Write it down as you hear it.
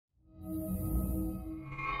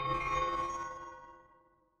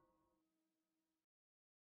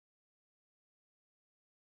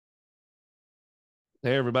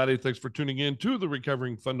Hey, everybody. Thanks for tuning in to the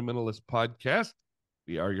Recovering Fundamentalist podcast.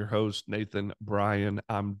 We are your host, Nathan Bryan.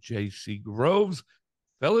 I'm JC Groves.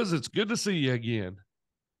 Fellas, it's good to see you again.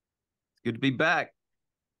 Good to be back.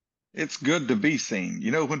 It's good to be seen. You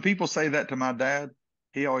know, when people say that to my dad,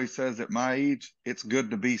 he always says at my age, it's good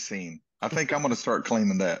to be seen. I think I'm going to start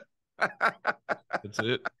claiming that. That's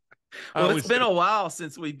it. Well, it's been a while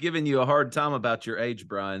since we've given you a hard time about your age,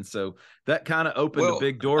 Brian. So that kind of opened a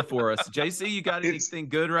big door for us. JC, you got anything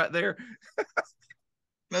good right there?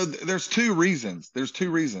 No, there's two reasons.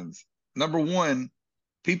 Number one,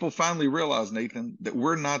 people finally realize, Nathan, that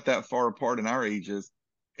we're not that far apart in our ages.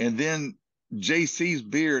 And then JC's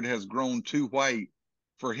beard has grown too white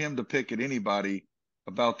for him to pick at anybody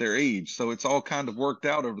about their age. So it's all kind of worked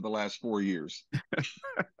out over the last 4 years.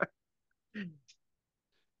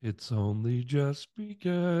 It's only just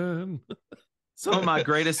begun. Some of my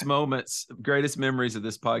greatest memories of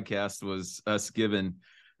this podcast was us giving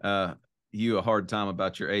you a hard time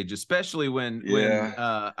about your age, especially when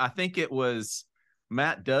I think it was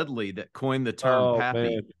Matt Dudley that coined the term "pappy."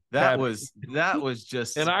 Man. That was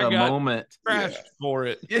just and a moment. Crashed for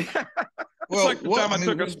it. Yeah. It's like the time I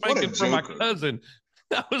took a spanking from my cousin.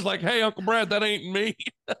 I was like, "Hey, Uncle Brad, that ain't me."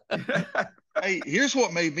 Hey, here's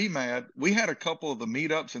what made me mad. We had a couple of the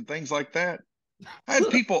meetups and things like that. I had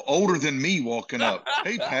people older than me walking up.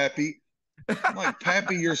 Hey, Pappy. I'm like,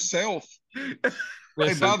 Pappy yourself. Listen,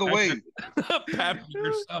 hey, by the way. Pappy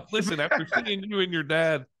yourself. Listen, after seeing you and your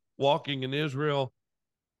dad walking in Israel,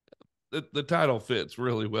 the title fits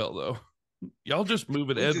really well, though. Y'all just move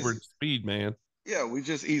at Edward's speed, man. Yeah, we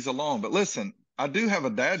just ease along. But listen, I do have a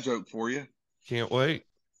dad joke for you. Can't wait.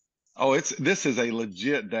 Oh, this is a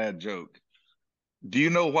legit dad joke. Do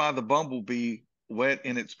you know why the bumblebee wet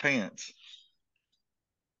in its pants?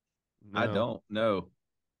 No. I don't know.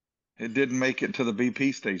 It didn't make it to the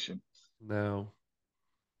BP station. No.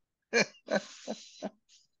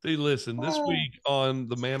 See, listen, this week on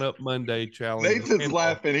the Man Up Monday challenge. Nathan's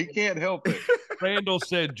laughing. He can't help it. Randall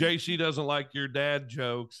said JC doesn't like your dad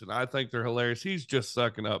jokes, and I think they're hilarious. He's just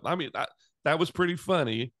sucking up. I mean, that was pretty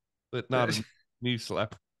funny, but not a knee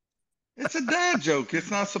slap. It's a dad joke.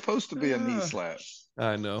 It's not supposed to be a knee slap.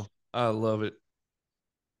 I know. I love it.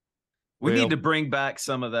 We need to bring back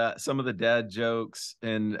some of the dad jokes.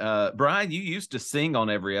 And Brian, you used to sing on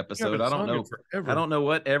every episode. I don't know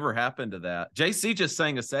what ever happened to that. JC just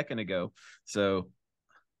sang a second ago. So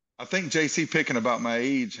I think JC picking about my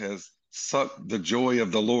age has sucked the joy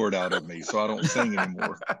of the Lord out of me, so I don't sing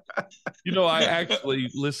anymore. You know, I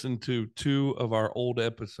actually listened to 2 of our old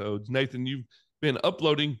episodes. Nathan, you've been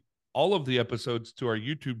uploading all of the episodes to our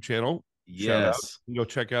YouTube channel. Yes. Go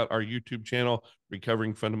check out our YouTube channel,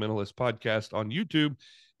 Recovering Fundamentalist Podcast on YouTube.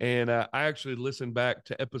 And I actually listened back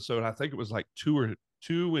to episode, I think it was like 2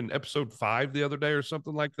 and episode 5 the other day or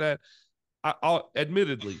something like that. I'll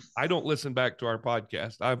admittedly, I don't listen back to our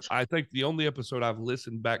podcast. I think the only episode I've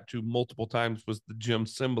listened back to multiple times was the Jim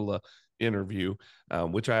Cymbala interview,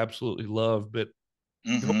 which I absolutely love. But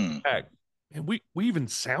going back, and we even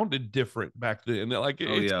sounded different back then. Like,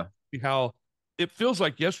 how it feels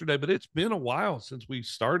like yesterday, but it's been a while since we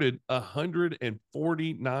started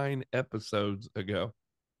 149 episodes ago.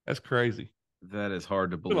 That's crazy. That is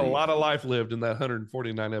hard to believe. A lot of life lived in that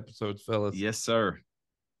 149 episodes, fellas. Yes, sir.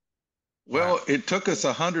 Well, it took us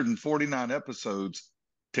 149 episodes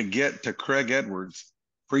to get to Craig Edwards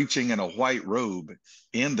preaching in a white robe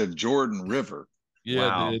in the Jordan River. Yeah,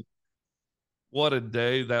 wow. Dude. What a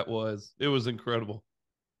day that was. It was incredible.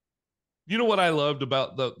 You know what I loved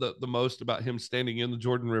about the most about him standing in the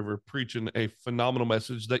Jordan River preaching a phenomenal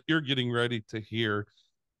message that you're getting ready to hear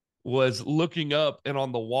was looking up, and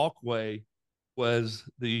on the walkway was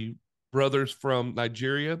the brothers from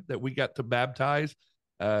Nigeria that we got to baptize,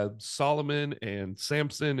 Solomon and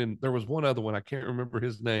Samson, and there was one other one. I can't remember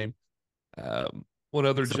his name. One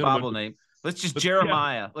other it's a Bible name. Let's just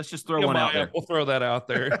Jeremiah. Yeah. Let's just throw one out there. We'll throw that out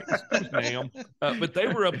there. But they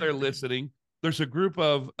were up there listening. There's a group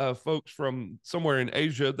of folks from somewhere in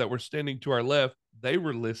Asia that were standing to our left. They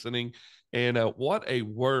were listening. And what a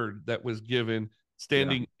word that was given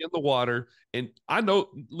standing in the water. And I know,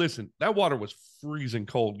 listen, that water was freezing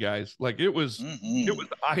cold, guys. Like it was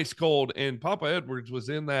ice cold. And Papa Edwards was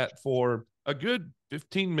in that for a good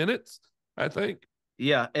 15 minutes, I think.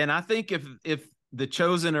 Yeah. And I think if the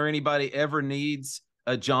Chosen or anybody ever needs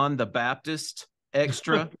a John the Baptist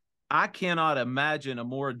extra, I cannot imagine a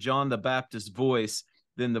more John the Baptist voice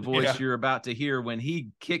than the voice you're about to hear when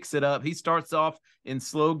he kicks it up. He starts off in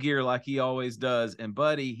slow gear like he always does. And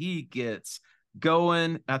buddy, he gets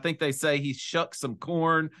going. I think they say he shucked some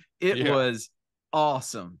corn. It was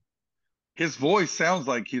awesome. His voice sounds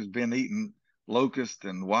like he's been eating locust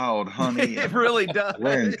and wild honey. It really does.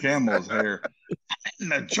 Wearing camel's hair. In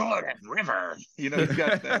the Jordan River. You know, he's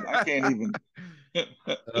got that. I can't even.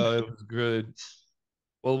 Oh, it was good.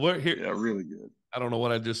 Well, we're here. Yeah, really good. I don't know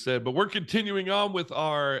what I just said, but we're continuing on with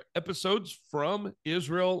our episodes from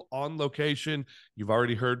Israel on location. You've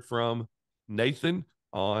already heard from Nathan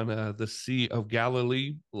on the Sea of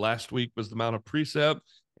Galilee. Last week was the Mount of Precept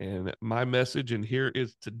and my message. And here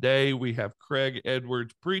is today we have Craig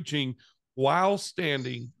Edwards preaching while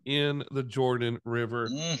standing in the Jordan River.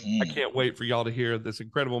 I can't wait for y'all to hear this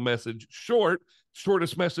incredible message.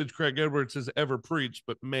 Shortest message Craig Edwards has ever preached,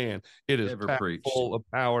 but man, it is full of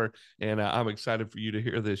power, and I'm excited for you to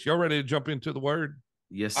hear this. Y'all ready to jump into the word?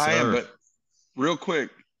 Yes, sir. I am, but real quick,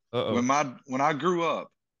 when I grew up,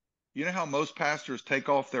 you know how most pastors take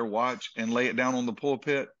off their watch and lay it down on the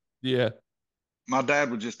pulpit? Yeah. My dad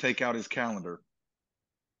would just take out his calendar.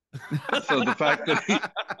 So the fact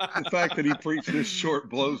that he preached this short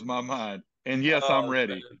blows my mind. And yes, I'm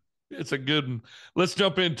ready. Man. It's a good one. Let's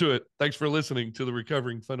jump into it. Thanks for listening to the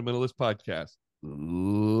Recovering Fundamentalist podcast.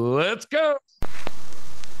 Let's go.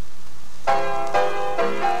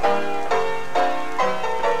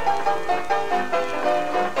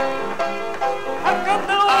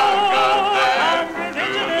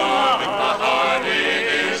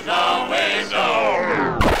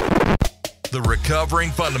 The Recovering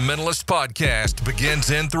Fundamentalist podcast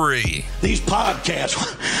begins in 3. These podcasts,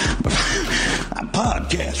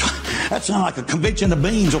 that sounds like a convention of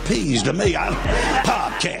beans or peas to me.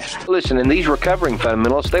 Podcast. Listen, and these recovering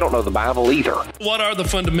fundamentalists, they don't know the Bible either. What are the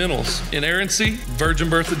fundamentals? Inerrancy, virgin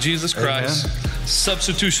birth of Jesus Christ,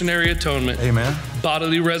 substitutionary atonement, Amen,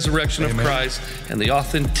 bodily resurrection of Christ, and the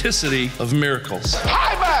authenticity of miracles.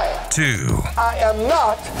 2. I am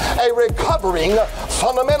not a recovering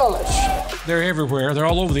fundamentalist. They're everywhere. They're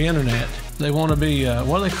all over the internet. They want to be,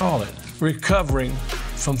 what do they call it? Recovering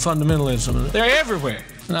from fundamentalism. They're everywhere.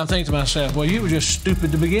 And I think to myself, well, you were just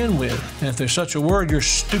stupid to begin with. And if there's such a word, you're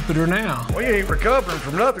stupider now. We ain't recovering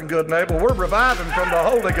from nothing, good neighbor. We're reviving from the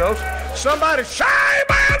Holy Ghost. Somebody say,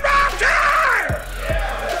 man, rock.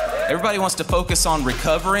 Everybody wants to focus on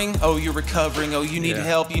recovering. Oh, you're recovering. Oh, you need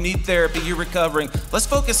help. You need therapy. You're recovering. Let's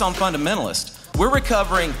focus on fundamentalist. We're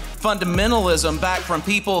recovering fundamentalism back from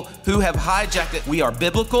people who have hijacked it. We are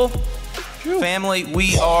biblical. Family,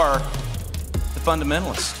 we are the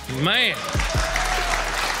fundamentalists. Man.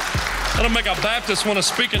 That'll make a Baptist want to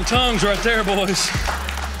speak in tongues right there, boys.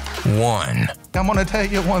 1. I'm going to tell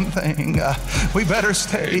you one thing. We better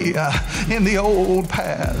stay in the old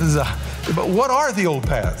paths. But what are the old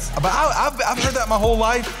paths? I've heard that my whole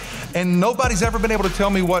life, and nobody's ever been able to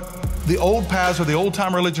tell me what the old paths or the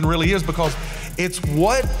old-time religion really is, because it's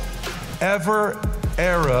whatever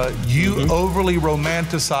era you overly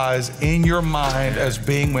romanticize in your mind as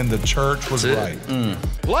being when the church was right.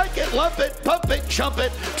 Like it, lump it, pump it, chump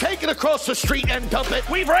it, take it across the street and dump it.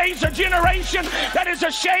 We've raised a generation that is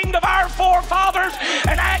ashamed of our forefathers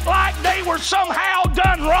and act like they were somehow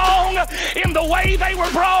done wrong in the way they were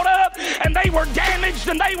brought up, and they were damaged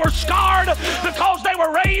and they were scarred because they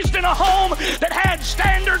were raised in a home that had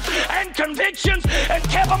standards and convictions and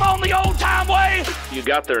kept them on the old-time way. You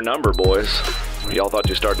got their number, boys. Y'all thought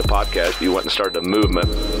you started a podcast. You went and started a movement.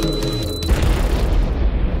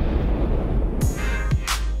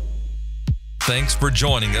 Thanks for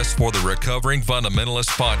joining us for the Recovering Fundamentalist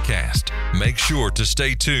podcast. Make sure to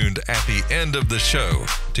stay tuned at the end of the show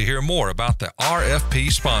to hear more about the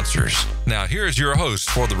RFP sponsors. Now, here's your host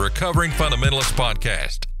for the Recovering Fundamentalist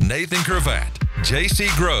podcast, Nathan Cravatt, J.C.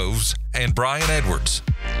 Groves, and Brian Edwards.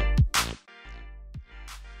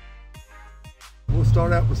 We'll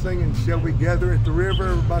start out with singing, Shall We Gather at the River?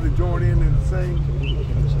 Everybody join in and sing.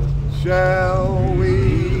 Shall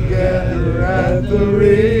we gather at the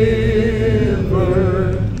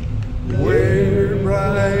river, where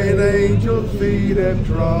bright angels' feet have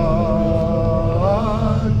trod?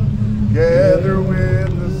 Gather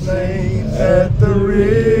with the saints at the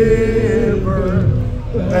river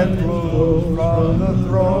that flows from the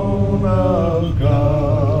throne of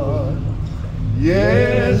God.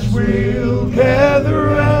 Yes, we'll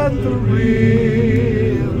gather at the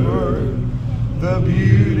river, the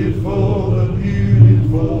beautiful river.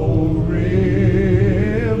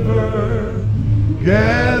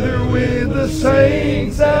 Gather with the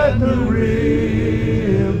saints at the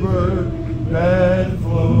river that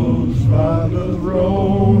flows from the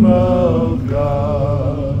throne of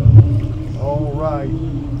God. All right.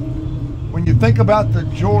 When you think about the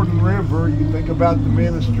Jordan River, you think about the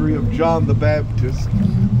ministry of John the Baptist.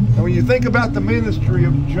 And when you think about the ministry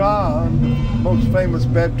of John, the most famous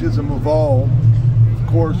baptism of all, of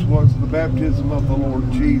course, was the baptism of the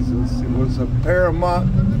Lord Jesus. It was a paramount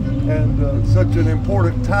and such an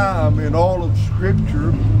important time in all of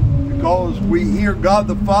Scripture, because we hear God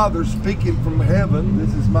the Father speaking from heaven,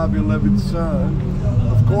 "This is my beloved Son."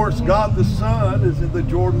 Of course, God the Son is in the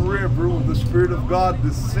Jordan River with the Spirit of God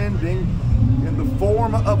descending in the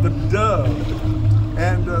form of a dove.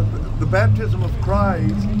 And the baptism of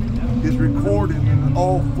Christ is recorded in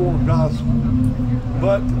all four Gospels.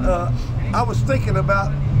 But I was thinking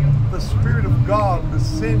about the Spirit of God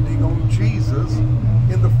descending on Jesus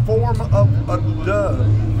in the form of a dove.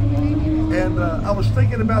 And I was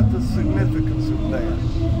thinking about the significance of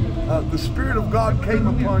that. The Spirit of God came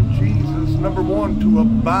upon Jesus, number one, to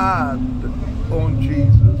abide on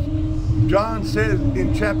Jesus. John says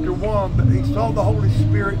in chapter 1 that he saw the Holy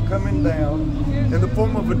Spirit coming down in the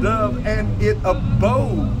form of a dove, and it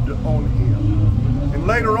abode on him. And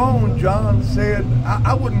later on, John said,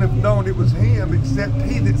 I wouldn't have known it was him except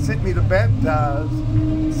he that sent me to baptize,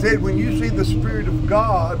 said, when you see the Spirit of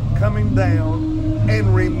God coming down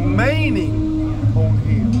and remaining on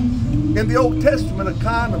him. In the Old Testament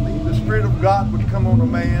economy, the Spirit of God would come on a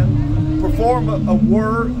man, perform a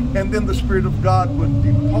work, and then the Spirit of God would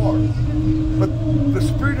depart. But the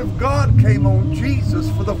Spirit of God came on Jesus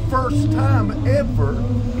for the first time ever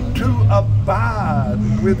to abide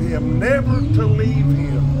with him, never to leave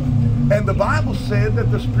him. And the Bible said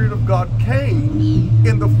that the Spirit of God came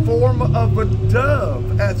in the form of a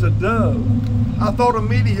dove, as a dove. I thought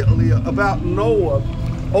immediately about Noah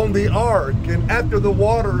on the ark, and after the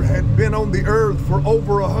water had been on the earth for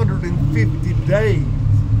over 150 days.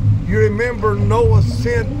 You remember Noah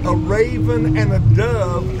sent a raven and a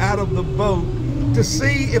dove out of the boat to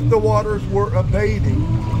see if the waters were abating.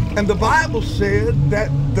 And the Bible said that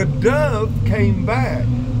the dove came back,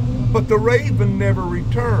 but the raven never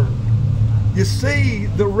returned. You see,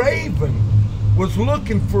 the raven was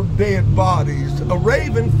looking for dead bodies. A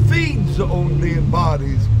raven feeds on dead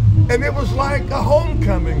bodies. And it was like a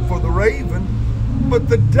homecoming for the raven. But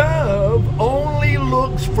the dove only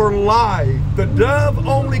looks for life. The dove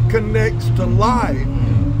only connects to life.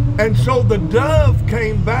 And so the dove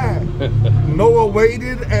came back. Noah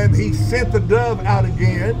waited, and he sent the dove out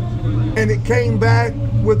again, and it came back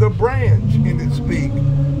with a branch in its beak.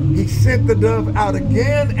 He sent the dove out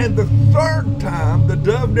again, and the third time the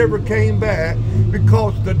dove never came back,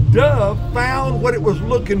 because the dove found what it was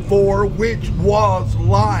looking for, which was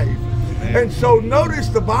life. And so notice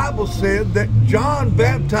the Bible said that John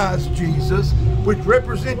baptized Jesus, which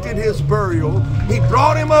represented his burial. He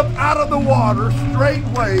brought him up out of the water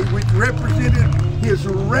straightway, which represented his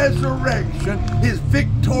resurrection, his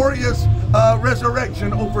victorious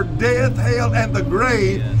resurrection over death, hell, and the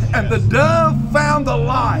grave. And the dove found the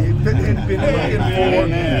life that had been looking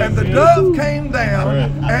for. And the dove came down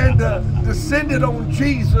and descended on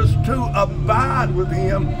Jesus to abide with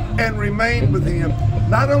him and remain with him.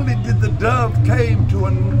 Not only did the dove came to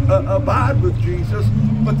abide with Jesus,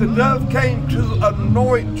 but the dove came to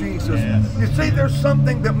anoint Jesus. You see, there's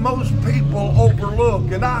something that most people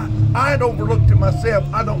overlook, and I had overlooked it myself.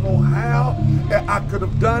 I don't know how I could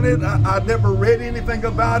have done it. I never read anything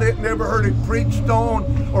about it, never heard it preached on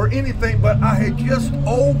or anything, but I had just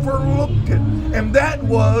overlooked it. And that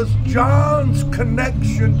was John's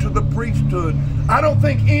connection to the priesthood. I don't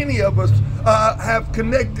think any of us have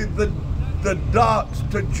connected the dots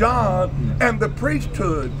to John and the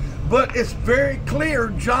priesthood. But it's very clear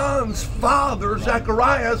John's father,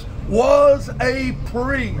 Zacharias, was a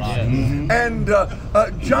priest. And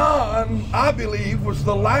John, I believe, was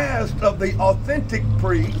the last of the authentic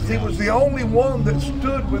priests. He was the only one that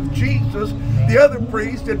stood with Jesus. The other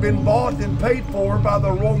priests had been bought and paid for by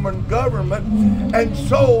the Roman government. And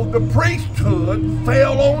so the priesthood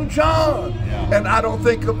fell on John. And I don't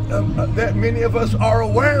think that many of us are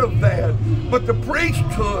aware of that. But the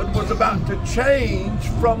priesthood was about to change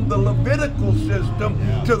from the Levitical system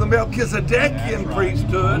to the Melchizedekian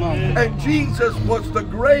priesthood. And Jesus was the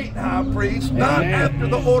great high priest, not after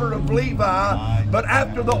the order of Levi, but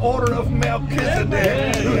after the order of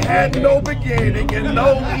Melchizedek, who had no beginning and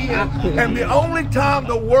no end. And the only time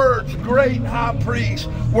the words great high priest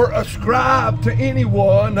were ascribed to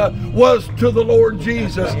anyone was to the Lord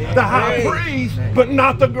Jesus, the high priest, but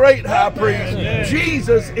not the great high priest.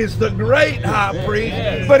 Jesus is the great high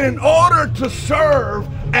priest, but in order to serve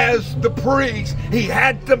as the priest, he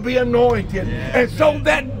had to be anointed. And so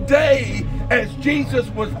that day, as Jesus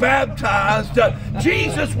was baptized,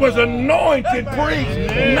 Jesus was anointed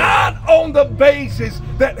priest, not on the basis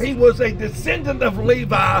that he was a descendant of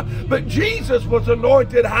Levi, but Jesus was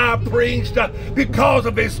anointed high priest because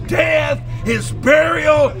of his death, his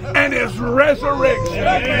burial, and his resurrection.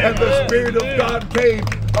 And the Spirit of God came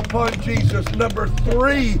upon Jesus. Number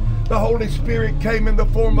 3, the Holy Spirit came in the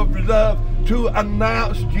form of a dove to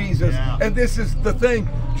announce Jesus. And this is the thing.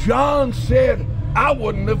 John said, I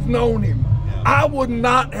wouldn't have known him. I would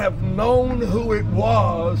not have known who it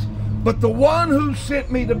was, but the one who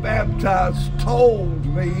sent me to baptize told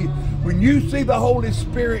me, when you see the Holy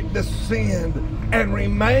Spirit descend and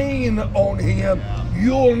remain on him,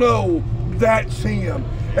 you'll know that's him.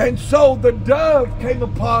 And so the dove came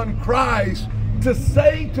upon Christ to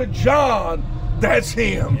say to John, that's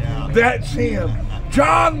him, that's him.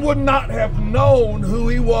 John would not have known who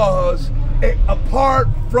he was apart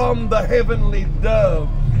from the heavenly dove.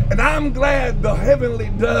 And I'm glad the heavenly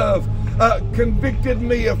dove convicted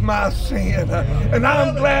me of my sin. And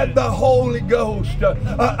I'm glad the Holy Ghost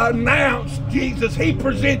announced Jesus. He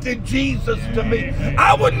presented Jesus to me.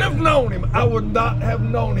 I wouldn't have known him. I would not have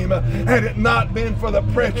known him had it not been for the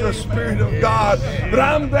precious Spirit of God. But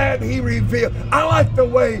I'm glad he revealed. I like the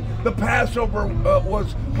way the Passover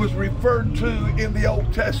was referred to in the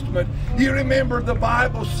Old Testament. You remember the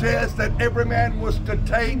Bible says that every man was to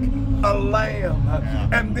take a lamb.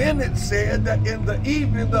 And then it said that in the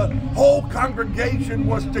evening the whole congregation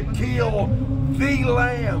was to kill the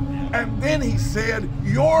lamb. And then he said,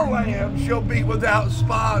 your lamb shall be without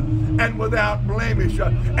spot and without blemish.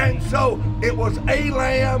 And so it was a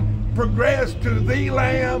lamb, progressed to the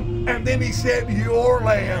lamb, and then he said your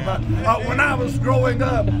lamb. When I was growing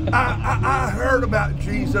up, I heard about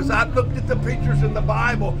Jesus. I looked at the pictures in the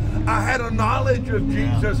Bible. I had a knowledge of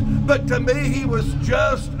Jesus, but to me he was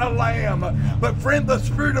just a lamb. But friend, the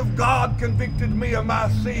Spirit of God convicted me of my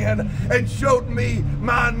sin and showed me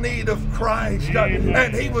my need of Christ.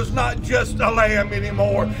 And he was not just a lamb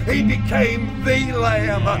anymore. He became the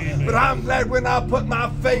lamb. But I'm glad when I put my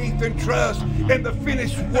faith and trust in the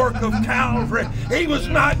finished work of Calvary, he was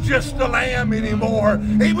not just a lamb anymore.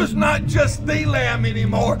 He was not just the lamb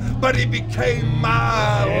anymore, but he became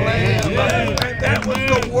my lamb. And that was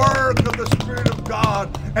the work of the Spirit of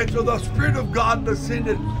God. And so the Spirit of God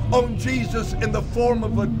descended on Jesus in the form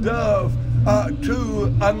of a dove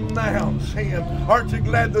to announce him. Aren't you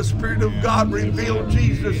glad the Spirit of God revealed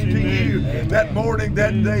Jesus to you that morning,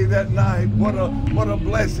 that day, that night? What a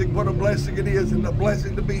blessing, what a blessing it is, and a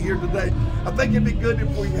blessing to be here today. I think it'd be good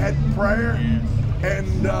if we had prayer,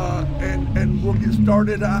 and we'll get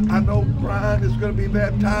started. I know Brian is going to be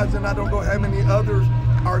baptized, and I don't know how many others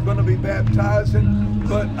are going to be baptizing,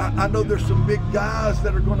 but I know there's some big guys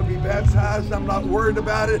that are going to be baptized. I'm not worried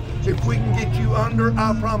about it. If we can get you under,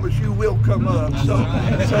 I promise you we'll come up. So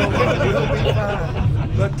we'll be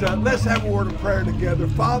fine. But let's have a word of prayer together.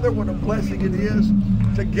 Father, what a blessing it is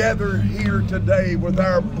to gather here today with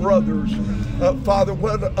our brothers. Father,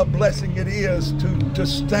 what a blessing it is to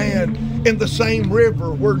stand in the same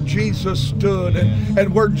river where Jesus stood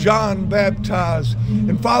and where John baptized.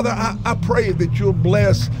 And Father, I pray that you'll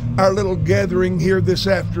bless our little gathering here this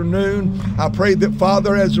afternoon. I pray that,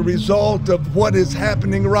 Father, as a result of what is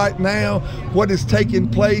happening right now, what is taking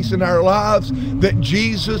place in our lives, that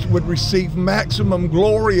Jesus would receive maximum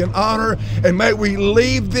glory and honor. And may we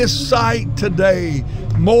leave this site today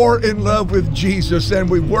more in love with Jesus than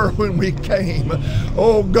we were when we came.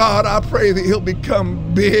 Oh God, I pray that he'll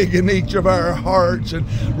become big in each of our hearts. And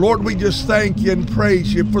Lord, we just thank you and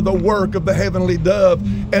praise you for the work of the heavenly dove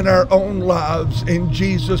in our own lives. In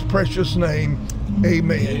Jesus' precious name,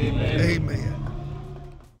 amen. Amen. Amen.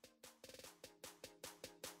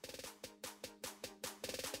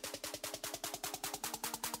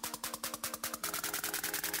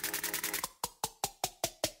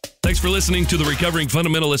 Thanks for listening to the Recovering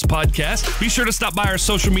Fundamentalist podcast. Be sure to stop by our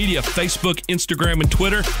social media, Facebook, Instagram, and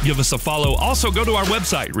Twitter. Give us a follow. Also, go to our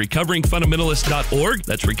website, recoveringfundamentalist.org.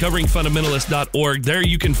 That's recoveringfundamentalist.org. There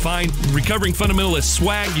you can find Recovering Fundamentalist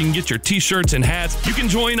swag. You can get your t-shirts and hats. You can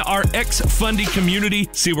join our ex-Fundy community,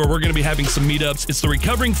 see where we're going to be having some meetups. It's the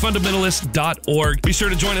recoveringfundamentalist.org. Be sure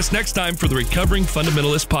to join us next time for the Recovering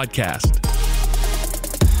Fundamentalist podcast.